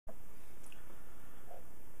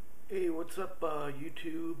Hey, what's up,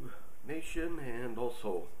 YouTube Nation, and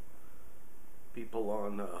also people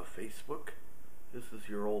on Facebook? This is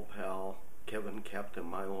your old pal, Kevin Captain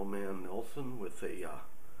Milo Man Nelson, with a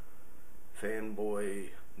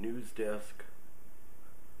Fanboy News Desk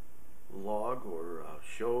log or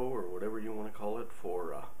show or whatever you want to call it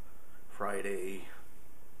for Friday,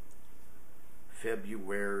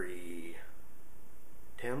 February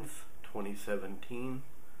 10th, 2017.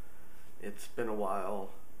 It's been a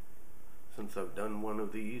while since I've done one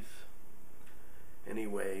of these.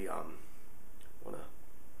 Anyway, let's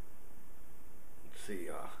see,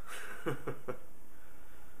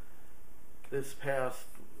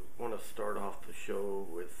 want to start off the show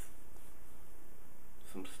with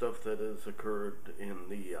some stuff that has occurred in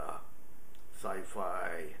the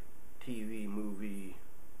sci-fi TV movie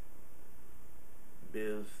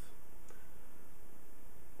biz.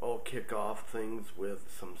 I'll kick off things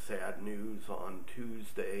with some sad news on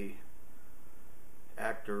Tuesday.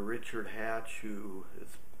 Actor Richard Hatch, who is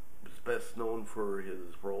best known for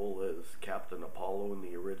his role as Captain Apollo in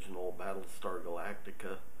the original Battlestar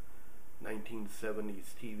Galactica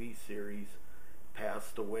 1970s TV series,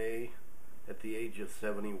 passed away at the age of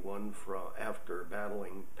 71 after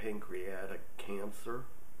battling pancreatic cancer.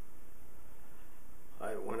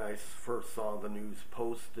 When I first saw the news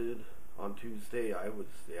posted on Tuesday, I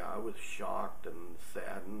was shocked and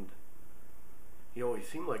saddened. He always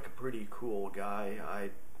seemed like a pretty cool guy. I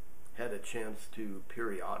had a chance to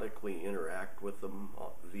periodically interact with him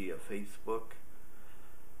via Facebook.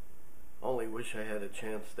 Only wish I had a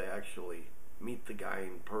chance to actually meet the guy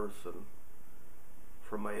in person.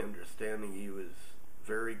 From my understanding, he was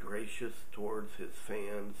very gracious towards his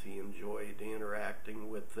fans. He enjoyed interacting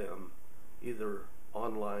with them either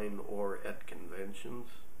online or at conventions.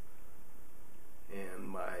 And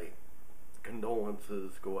my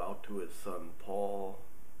condolences go out to his son Paul,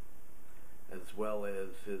 as well as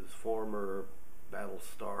his former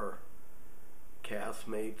Battlestar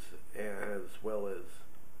castmates, as well as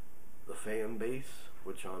the fan base,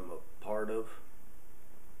 which I'm a part of.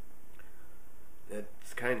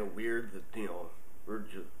 It's kind of weird that,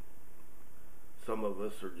 some of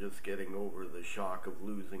us are just getting over the shock of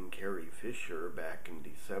losing Carrie Fisher back in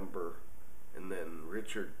December, and then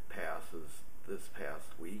Richard passes this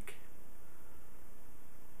past week.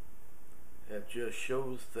 It just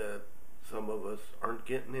shows that some of us aren't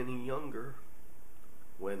getting any younger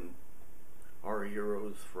when our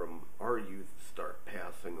heroes from our youth start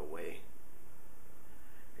passing away.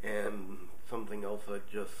 And something else I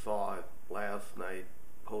just saw last night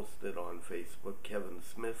posted on Facebook, Kevin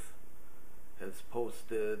Smith has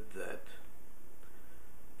posted that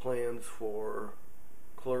plans for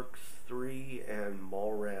Clerks 3 and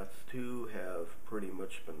Mallrats 2 have pretty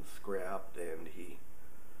much been scrapped, and he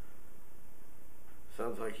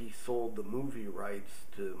sounds like he sold the movie rights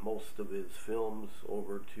to most of his films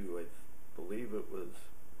over to, I believe it was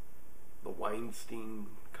the Weinstein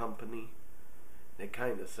Company. It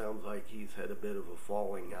kind of sounds like he's had a bit of a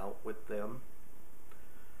falling out with them.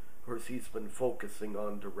 Of course, he's been focusing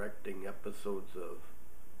on directing episodes of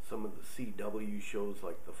some of the CW shows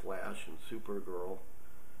like The Flash and Supergirl,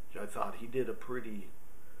 which I thought he did a pretty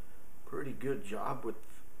good job with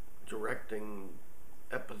directing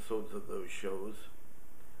episodes of those shows.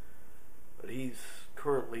 But he's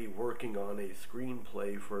currently working on a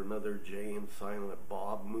screenplay for another Jay and Silent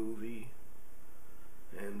Bob movie.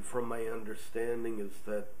 And from my understanding is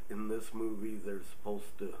that in this movie they're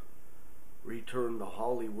supposed to return to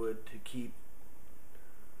Hollywood to keep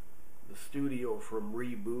the studio from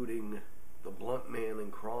rebooting the Blunt Man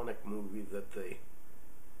and Chronic movie that they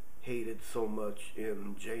hated so much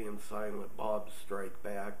in Jay and Silent Bob Strike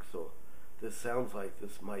Back. So this sounds like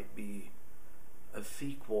this might be a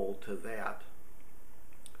sequel to that.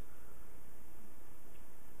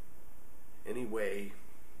 Anyway,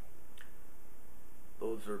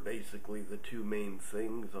 those are basically the two main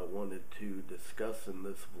things I wanted to discuss in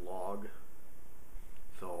this vlog.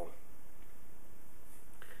 So,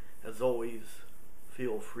 as always,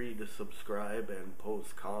 feel free to subscribe and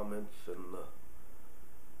post comments in the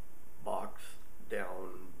box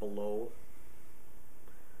down below.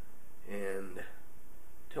 And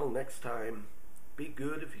till next time, be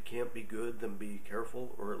good. If you can't be good, then be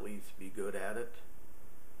careful, or at least be good at it.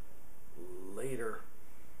 Later.